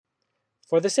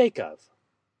For the sake of.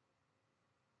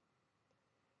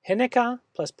 Henneka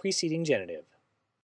plus preceding genitive.